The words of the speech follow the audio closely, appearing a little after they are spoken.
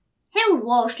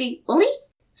Wall Street Bully.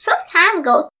 Some time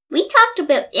ago, we talked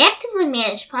about actively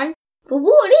managed fund, but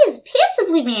what is a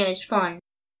passively managed fund?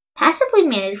 Passively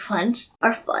managed funds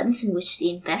are funds in which the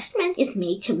investment is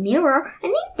made to mirror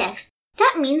an index.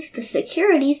 That means the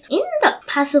securities in the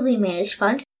passively managed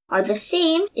fund are the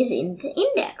same as in the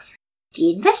index.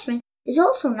 The investment is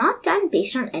also not done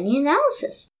based on any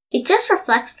analysis. It just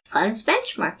reflects the fund's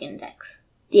benchmark index.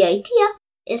 The idea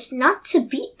is not to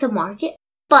beat the market,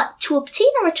 but to obtain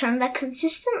a return that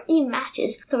consistently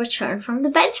matches the return from the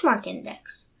benchmark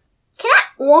index. Can I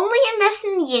only invest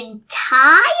in the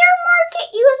entire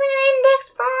market using an index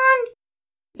fund?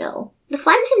 No. The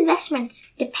fund's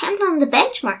investments depend on the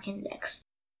benchmark index.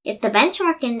 If the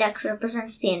benchmark index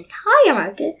represents the entire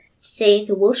market, say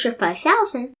the Wilshire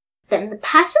 5000, then the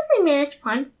passively managed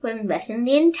fund would invest in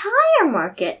the entire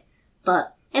market.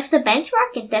 But if the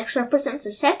benchmark index represents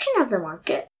a section of the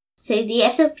market, say the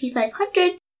S&P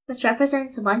 500, which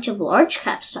represents a bunch of large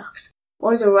cap stocks,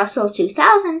 or the Russell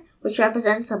 2000, which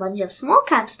represents a bunch of small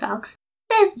cap stocks,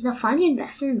 then the fund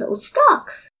invests in those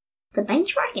stocks. The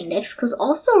benchmark index could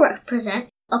also represent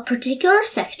a particular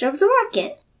sector of the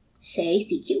market, say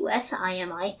the US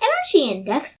IMI Energy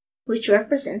Index, which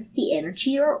represents the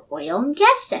energy or oil and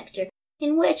gas sector,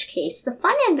 in which case the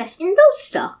fund invests in those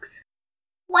stocks.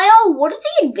 Well, what are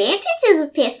the advantages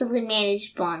of passively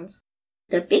managed funds?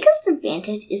 Their biggest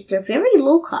advantage is their very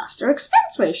low cost or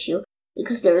expense ratio,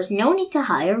 because there is no need to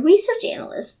hire research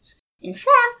analysts. In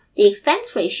fact, the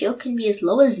expense ratio can be as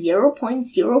low as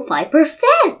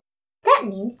 0.05%. That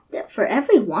means that for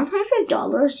every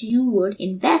 $100 you would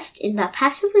invest in that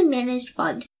passively managed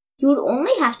fund, you would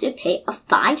only have to pay a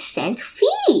 5-cent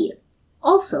fee.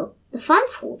 Also, the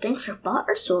fund's holdings are bought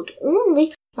or sold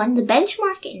only when the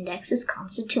benchmark index's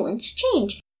constituents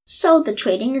change, so the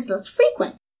trading is less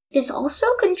frequent. This also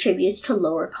contributes to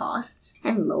lower costs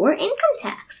and lower income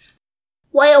tax.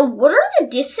 Well, what are the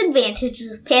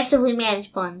disadvantages of passively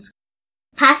managed funds?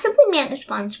 Passively managed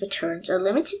funds' returns are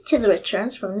limited to the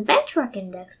returns from the benchmark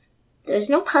index. There is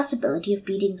no possibility of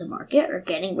beating the market or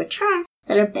getting returns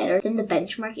that are better than the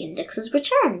benchmark index's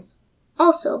returns.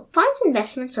 Also, funds'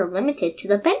 investments are limited to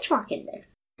the benchmark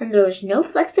index, and there is no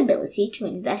flexibility to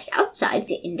invest outside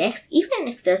the index even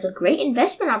if there's a great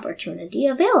investment opportunity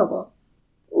available.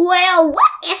 Well,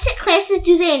 what asset classes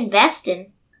do they invest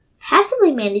in?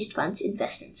 Passively managed funds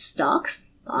invest in stocks,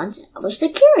 bonds, and other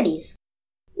securities.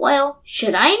 Well,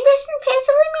 should I invest in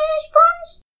passively managed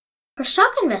funds? For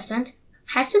stock investment,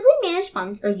 passively managed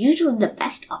funds are usually the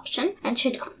best option and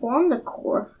should form the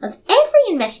core of every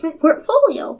investment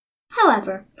portfolio.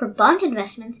 However, for bond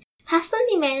investments,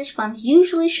 passively managed funds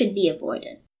usually should be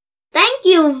avoided. Thank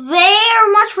you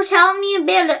very much for telling me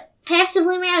about a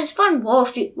passively managed fund, Wall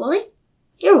Street Bully.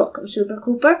 You're welcome, Super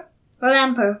Cooper.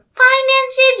 Remember,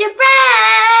 finance is your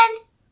friend!